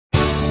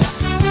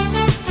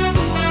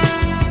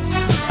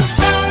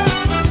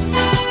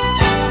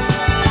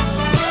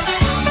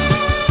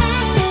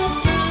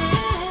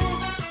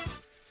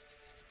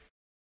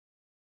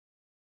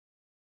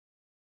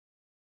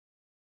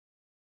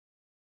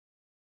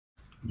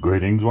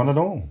Greetings one and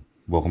all.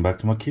 Welcome back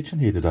to my kitchen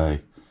here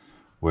today,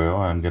 where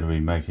I am going to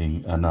be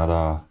making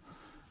another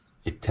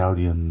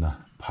Italian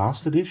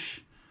pasta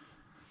dish.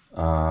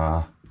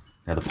 Now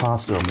the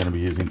pasta I'm going to be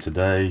using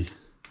today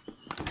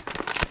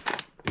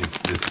is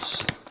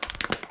this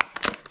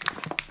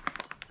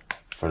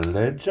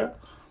Fileja.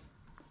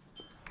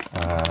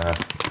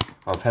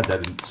 I've had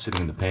that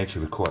sitting in the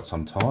pantry for quite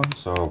some time,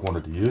 so I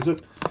wanted to use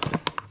it.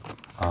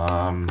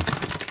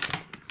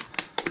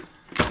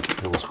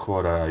 It was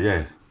quite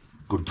a,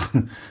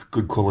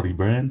 good quality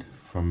brand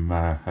from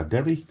a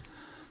deli.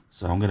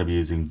 So I'm going to be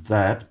using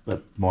that,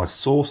 but my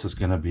sauce is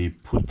going to be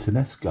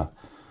Puttanesca,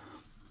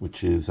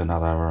 which is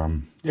another,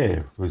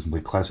 reasonably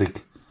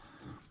classic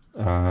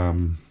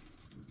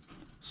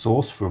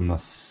sauce from the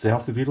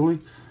south of Italy.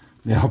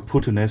 Now,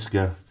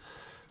 Puttanesca,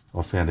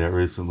 I found out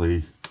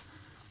recently,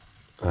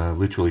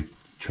 literally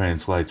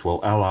translates, well,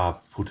 Alla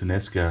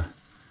Puttanesca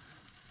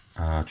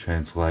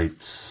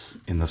translates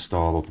in the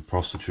style of the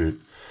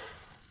prostitute.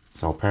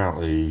 So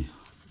apparently,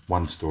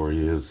 one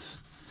story is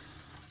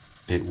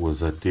it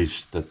was a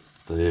dish that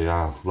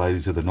the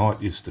ladies of the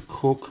night used to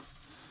cook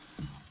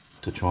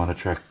to try and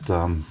attract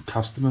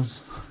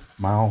customers,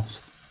 males,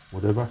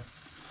 whatever,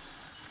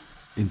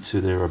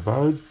 into their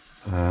abode.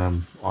 I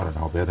don't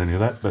know about any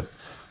of that, but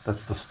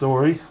that's the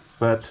story.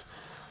 But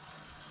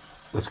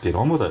let's get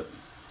on with it.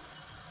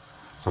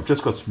 So I've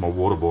just got my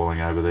water boiling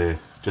over there,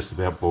 just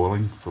about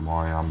boiling for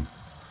my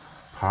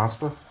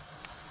pasta.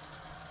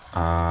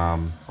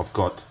 I've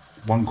got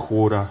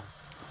 1/4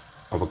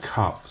 of a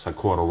cup, so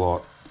quite a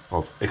lot,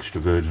 of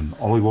extra virgin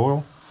olive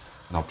oil,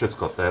 and I've just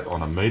got that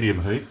on a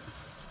medium heat.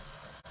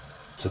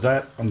 To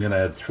that I'm going to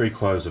add 3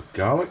 cloves of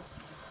garlic,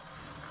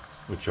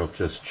 which I've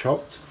just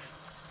chopped.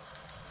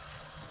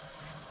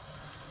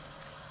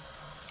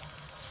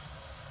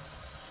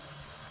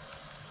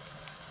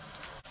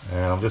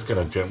 And I'm just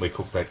going to gently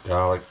cook that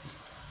garlic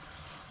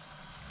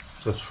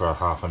just for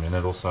half a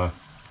minute or so.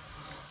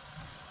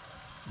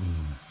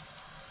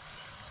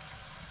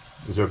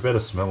 Is there a better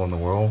smell in the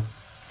world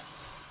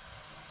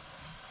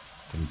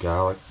than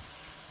garlic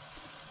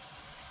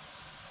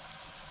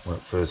when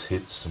it first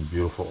hits some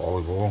beautiful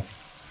olive oil?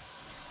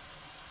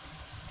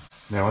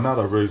 Now,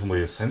 another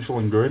reasonably essential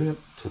ingredient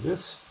to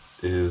this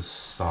is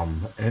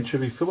some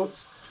anchovy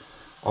fillets.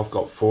 I've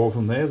got 4 of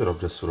them there that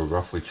I've just sort of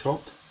roughly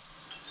chopped.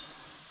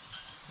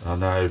 I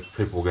know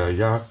people go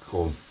yuck,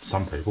 or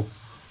some people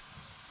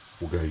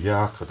will go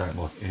yuck, I don't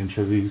like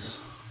anchovies.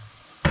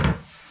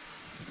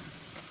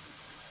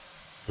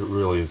 It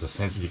really is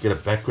essential. You get a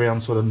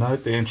background sort of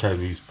note. The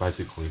anchovies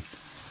basically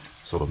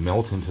sort of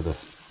melt into the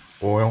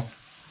oil,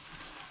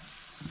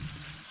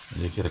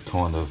 and you get a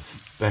kind of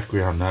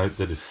background note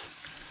that if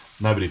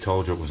nobody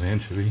told you it was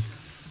anchovy,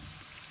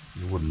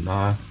 you wouldn't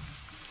know.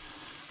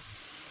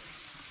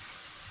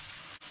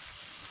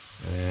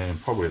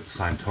 And probably at the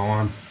same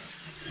time,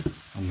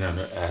 I'm going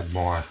to add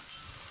my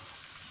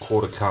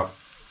 1/4 cup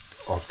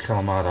of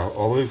Kalamata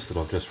olives that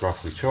I've just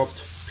roughly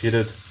chopped,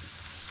 pitted,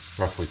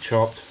 roughly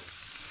chopped,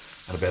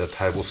 and about a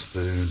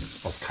tablespoon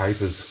of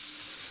capers.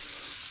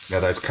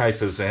 Now those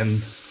capers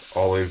and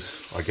olives,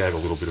 I gave a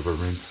little bit of a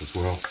rinse as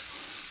well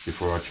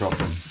before I chopped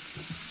them.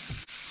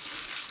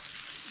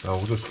 So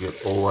we'll just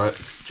get all that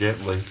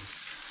gently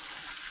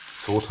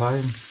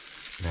sauteing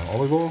in our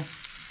olive oil.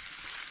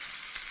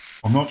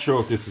 I'm not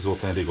sure if this is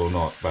authentic or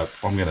not, but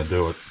I'm going to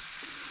do it.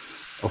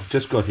 I've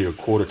just got here a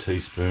 1/4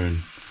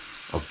 teaspoon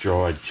of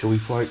dried chili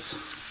flakes.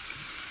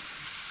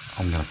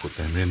 I'm going to put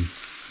them in.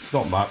 It's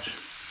not much.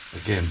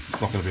 Again, it's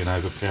not going to be an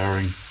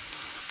overpowering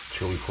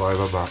chili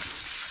flavour, but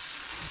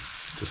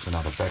just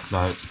another back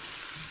note.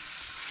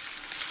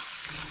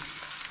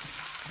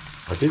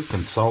 I did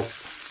consult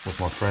with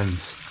my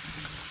friends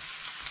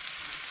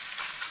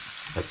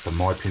at the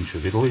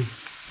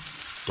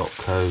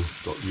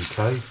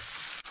mypinchofitaly.co.uk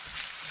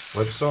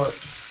website.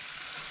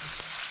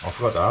 I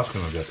forgot to ask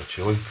them about the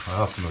chili. I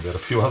asked them about a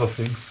few other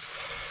things.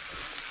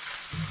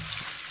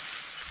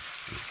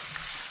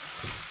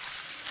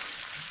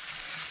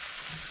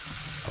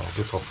 I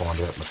guess I'll find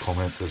out in the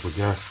comments as we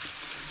go.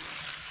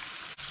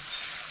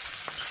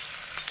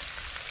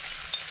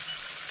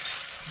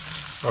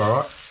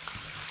 Alright,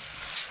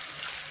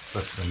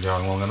 that's been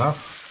going long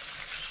enough.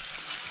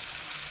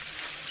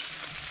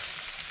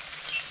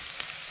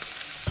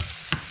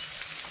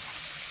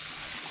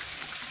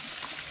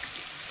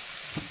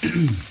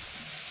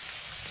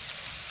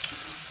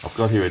 I've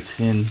got here a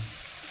tin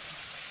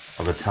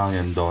of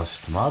Italian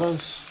diced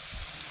tomatoes.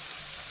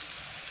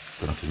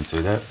 Don't know if you can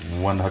see that,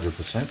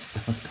 100%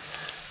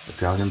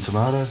 Italian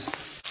tomatoes.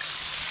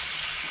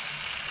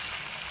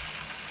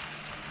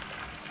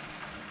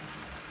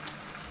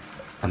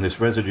 And this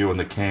residue in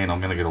the can, I'm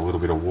going to get a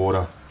little bit of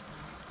water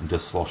and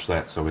just slosh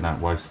that so we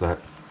don't waste that.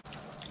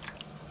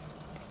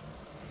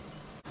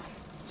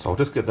 So I'll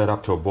just get that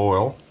up to a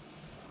boil,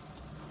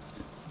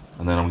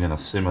 and then I'm going to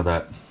simmer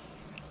that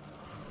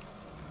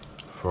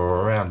for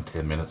around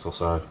 10 minutes or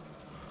so.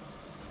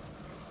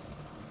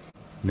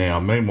 Now,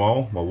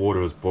 meanwhile, my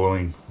water is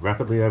boiling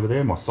rapidly over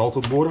there, my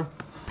salted water.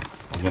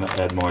 I'm going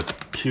to add my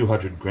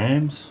 200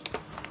 grams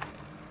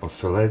of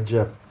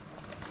Fileja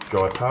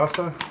dry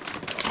pasta.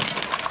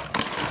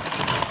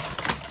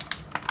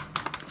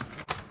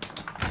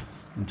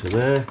 Into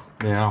there.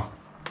 Now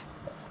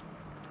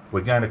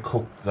we're going to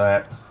cook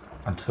that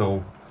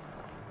until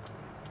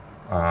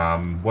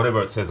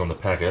whatever it says on the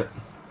packet.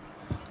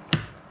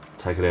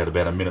 Take it out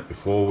about a minute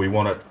before. We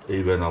want it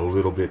even a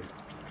little bit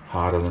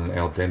harder than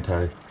al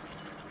dente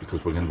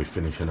because we're going to be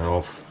finishing it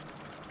off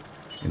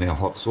in our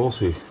hot sauce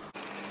here.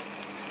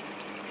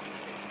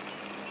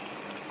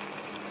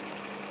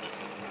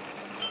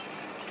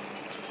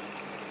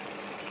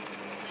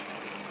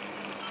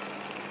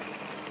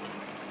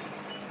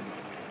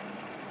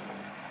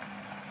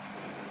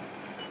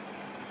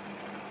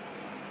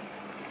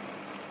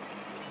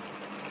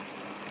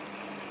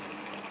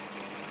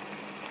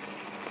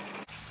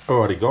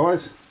 Alrighty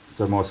guys,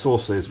 so my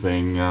sauce has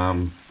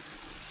been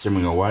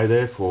simmering away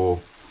there for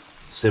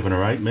 7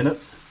 or 8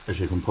 minutes. As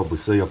you can probably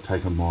see, I've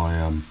taken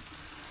my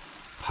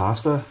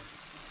pasta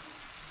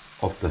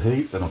off the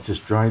heat and I've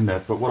just drained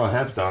that. But what I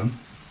have done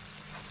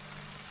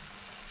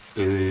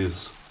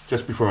is,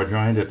 just before I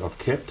drained it, I've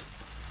kept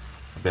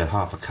about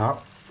half a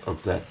cup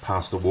of that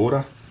pasta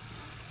water,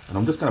 and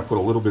I'm just going to put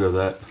a little bit of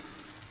that,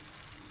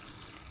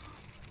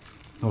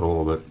 not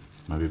all of it,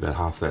 maybe about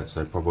half that,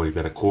 so probably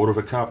about a quarter of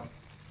a cup,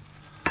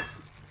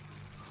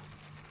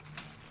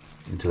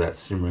 into that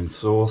simmering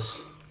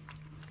sauce,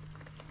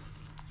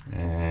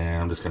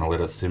 and I'm just going to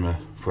let it simmer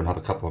for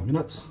another couple of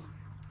minutes.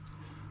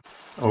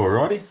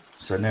 Alrighty,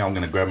 so now I'm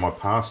going to grab my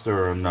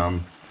pasta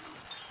and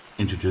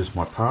introduce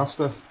my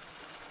pasta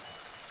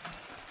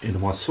into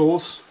my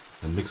sauce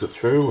and mix it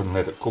through and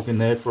let it cook in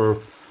there for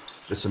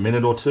just a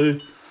minute or two.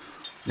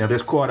 Now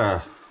there's quite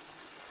a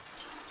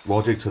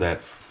logic to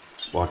that,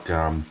 like,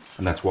 and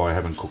that's why I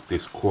haven't cooked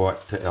this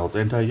quite to al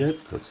dente yet.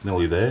 It's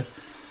nearly there.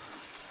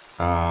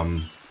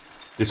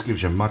 This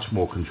gives you much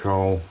more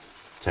control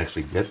to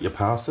actually get your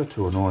pasta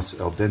to a nice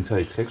al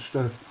dente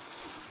texture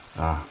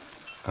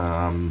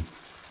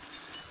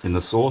in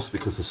the sauce,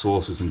 because the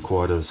sauce isn't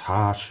quite as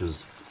harsh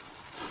as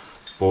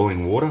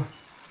boiling water,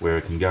 where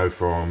it can go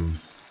from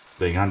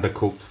being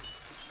undercooked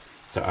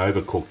to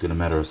overcooked in a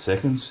matter of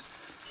seconds.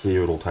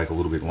 Here it'll take a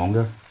little bit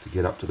longer to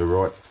get up to the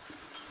right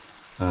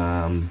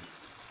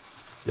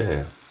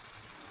yeah,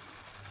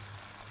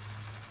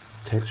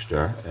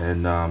 texture,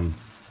 and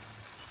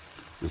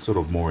you're sort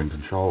of more in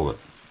control of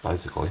it,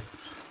 basically.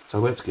 So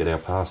let's get our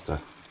pasta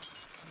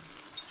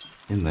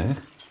in there.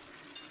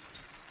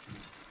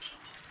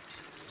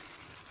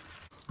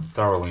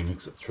 Thoroughly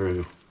mix it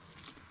through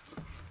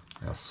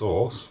our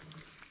sauce.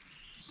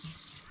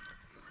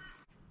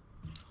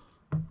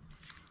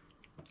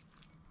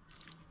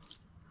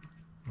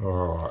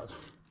 Alright,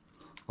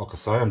 like I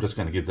say, I'm just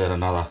going to give that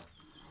another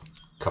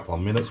couple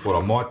of minutes. What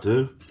I might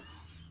do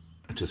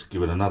is just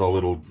give it another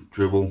little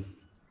dribble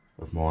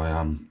of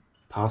my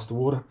pasta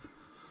water,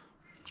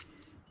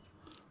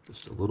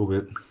 just a little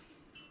bit.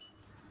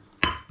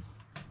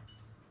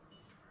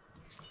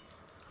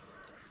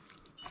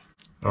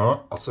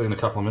 Alright, I'll see you in a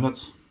couple of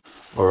minutes.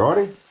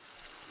 Alrighty,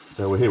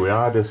 so here we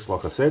are, just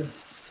like I said,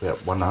 about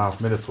 1.5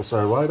 minutes or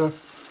so later.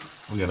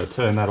 I'm going to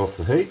turn that off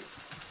the heat.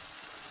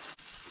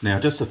 Now,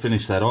 just to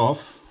finish that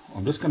off,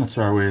 I'm just going to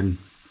throw in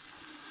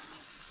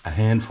a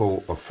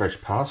handful of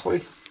fresh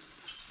parsley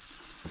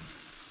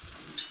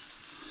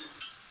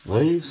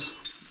leaves,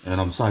 and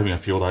I'm saving a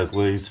few of those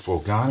leaves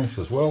for garnish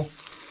as well.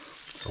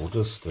 So I'll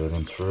just stir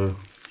them through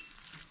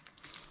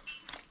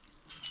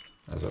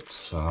as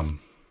it's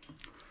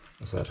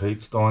as that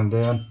heat's dying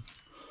down.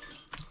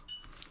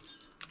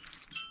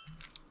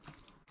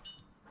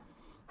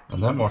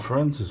 And that, my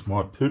friends, is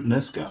my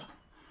puttanesca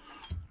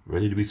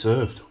ready to be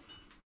served.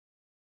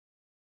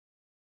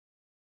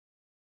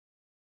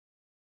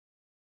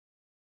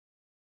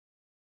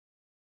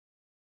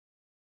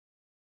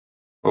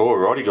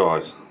 Alrighty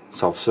guys,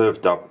 so I've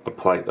served up a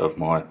plate of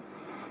my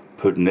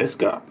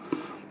puttanesca.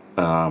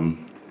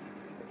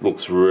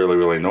 Looks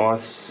really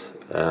nice.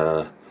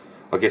 I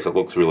guess it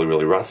looks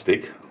really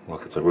rustic,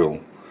 like it's a real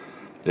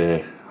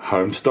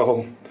home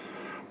style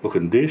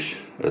looking dish.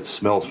 It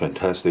smells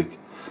fantastic.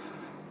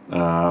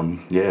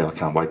 Yeah, I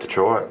can't wait to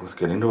try it. Let's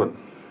get into it.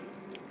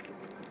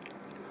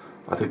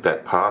 I think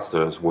that pasta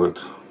has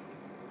worked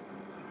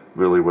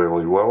really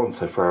well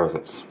insofar as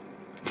it's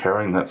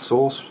carrying that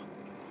sauce.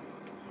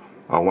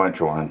 I won't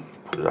try and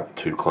put it up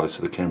too close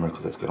to the camera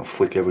because it's going to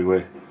flick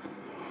everywhere.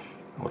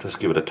 I'll just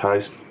give it a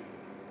taste.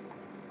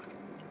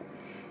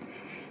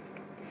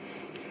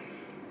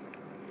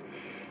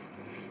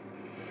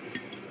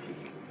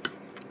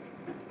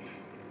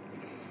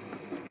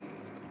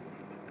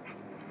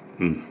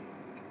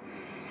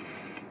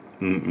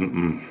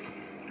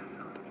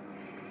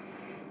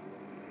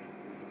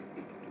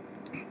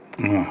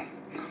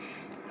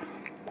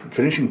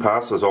 Finishing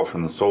pastas off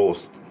in the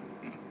sauce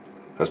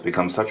has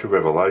become such a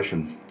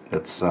revelation.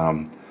 It's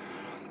I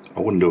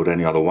wouldn't do it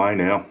any other way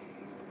now.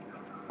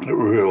 It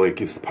really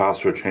gives the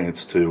pasta a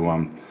chance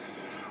to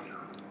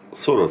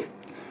sort of,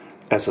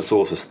 as the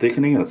sauce is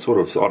thickening, it sort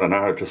of, I don't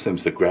know, it just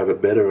seems to grab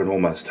it better and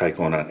almost take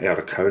on an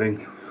outer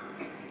coating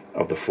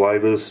of the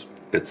flavours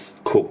It's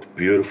cooked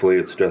beautifully.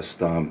 It's just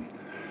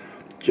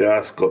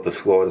got the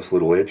slightest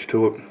little edge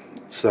to it.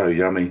 So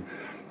yummy.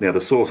 Now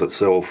the sauce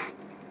itself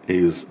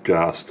is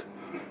just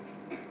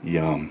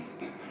yum.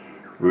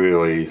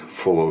 Really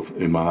full of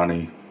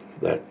umami,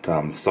 that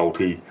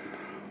salty.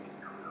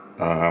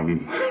 I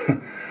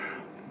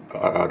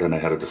don't know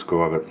how to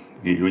describe it.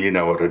 You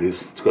know what it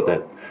is. It's got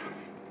that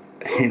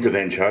hint of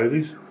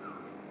anchovies.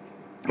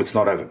 It's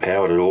not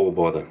overpowered at all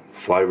by the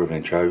flavour of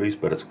anchovies,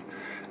 but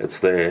it's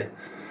there.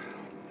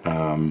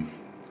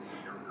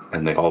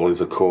 And the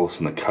olives, of course,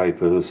 and the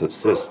capers.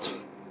 It's just,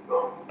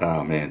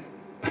 oh man,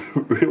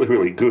 really,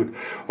 really good.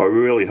 I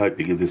really hope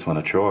you give this one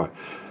a try.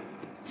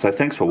 So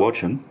thanks for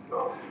watching.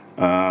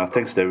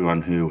 Thanks to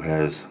everyone who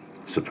has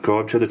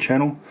subscribed to the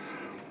channel.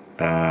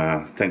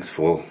 Thanks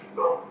for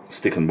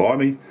sticking by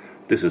me.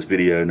 This is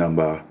video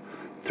number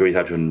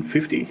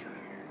 350,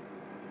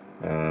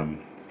 for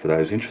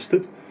those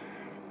interested.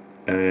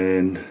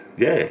 And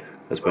yeah,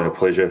 it's been a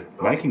pleasure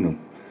making them.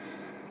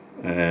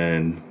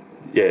 And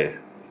yeah,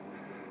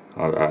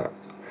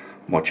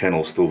 my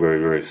channel's still very,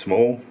 very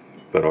small,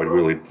 but I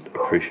really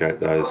appreciate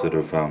those that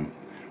have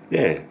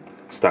yeah,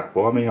 stuck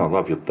by me. I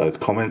love those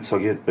comments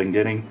I been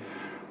getting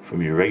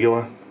from you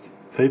regular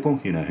people.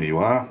 You know who you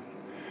are.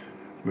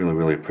 Really,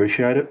 really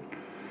appreciate it.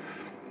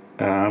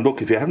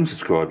 Look, if you haven't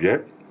subscribed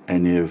yet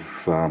and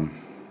you've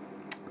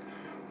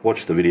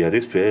watched the video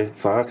this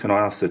far, can I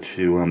ask that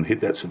you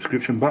hit that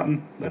subscription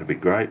button? That'd be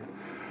great.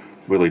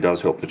 Really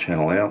does help the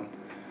channel out.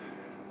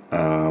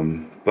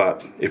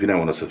 But if you don't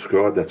want to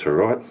subscribe, that's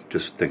alright.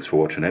 Just thanks for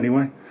watching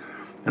anyway.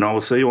 And I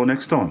will see you all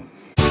next time.